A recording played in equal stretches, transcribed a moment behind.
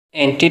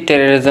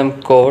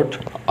Anti-Terrorism Court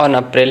on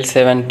April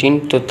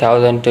 17,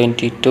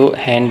 2022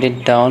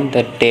 handed down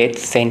the death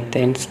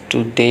sentence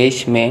to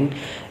देशमैन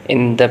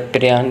in the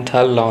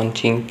Priyanka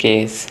launching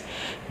case,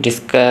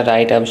 जिसका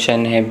right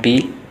option है B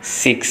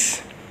 6।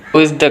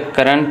 Who is the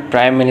current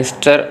Prime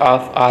Minister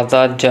of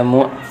Azad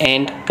Jammu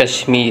and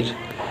Kashmir,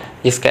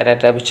 जिसका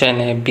right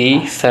option है B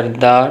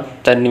Sardar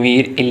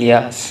Tanveer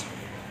Ilyas.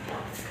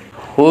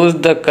 Who is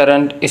the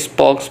current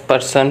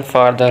spokesperson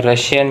for the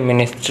Russian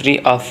Ministry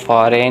of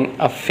Foreign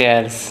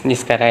Affairs,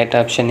 जिसका right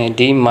option है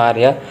Di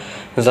Maria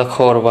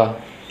ज़खोरवा।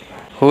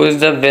 Who is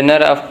the winner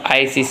of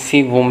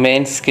ICC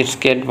Women's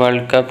Cricket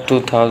World Cup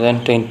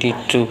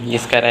 2022,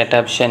 जिसका right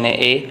option है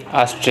A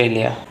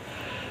Australia.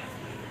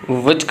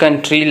 Which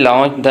country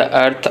launched the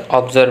Earth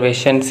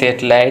Observation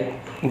Satellite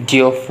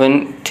Geofin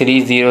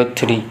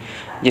 303,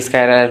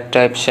 जिसका right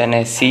option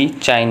है सी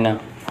China.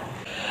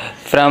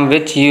 From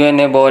which UN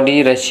body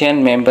Russian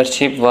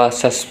membership was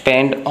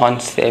suspended on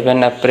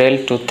 7 April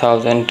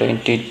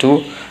 2022,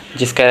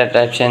 जिसका right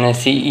option है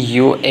सी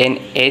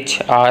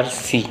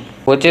UNHRC।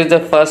 Which is the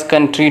first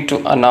country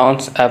to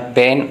announce a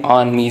ban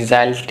on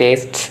missile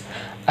tests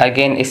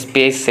against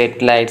space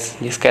satellites,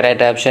 जिसका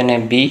right option है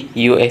B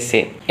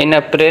USA। In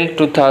April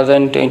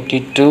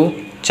 2022,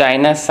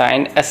 China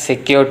signed a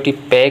security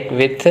pact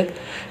with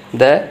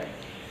the,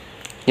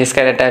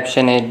 जिसका right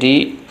option है D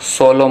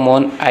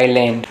Solomon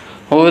island.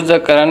 Who is the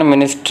current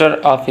Minister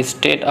of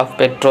State of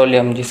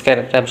Petroleum, जिसका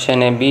right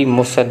option है B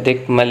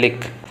Mossadegh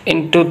Malik.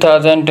 In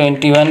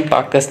 2021,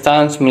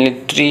 Pakistan's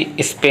military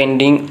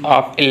spending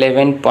of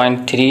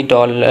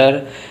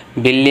 $11.3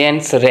 billion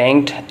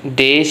ranked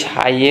देश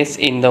highest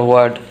in the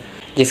world,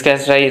 जिसका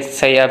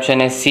सही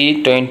option है सी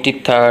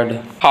 23rd।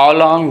 How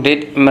long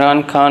did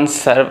Imran Khan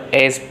serve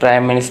as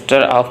Prime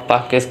Minister of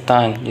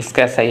Pakistan,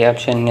 जिसका सही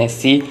option है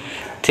सी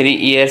 3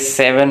 years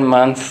 7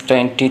 months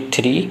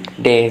 23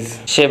 days।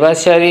 Shahbaz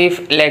शरीफ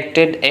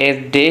elected as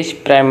देश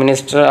Prime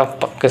Minister of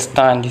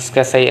Pakistan,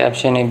 जिसका सही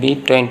ऑप्शन है B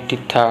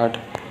 23rd।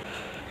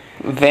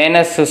 When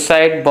a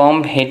suicide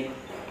bomb hit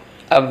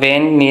a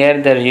van near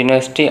the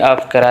University of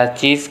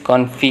Karachi's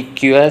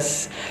conspicuous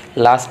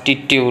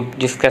latitude,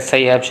 जिसका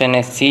सही option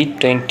है सी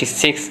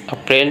 26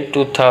 April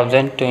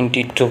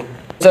 2022।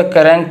 The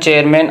current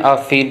chairman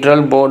of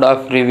Federal Board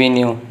of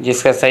Revenue,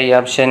 जिसका सही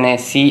option है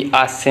सी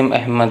आसिम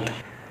अहमद।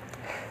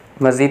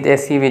 मज़ीद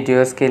ऐसी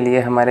वीडियोस के लिए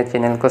हमारे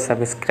चैनल को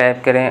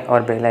सब्सक्राइब करें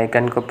और बेल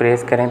आइकन को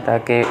प्रेस करें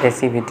ताकि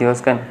ऐसी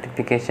वीडियोस का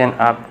नोटिफिकेशन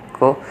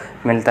आपको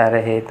मिलता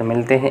रहे। तो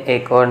मिलते हैं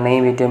एक और नई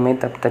वीडियो में,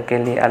 तब तक के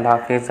लिए अल्लाह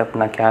हाफ़िज़,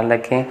 अपना ख्याल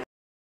रखें।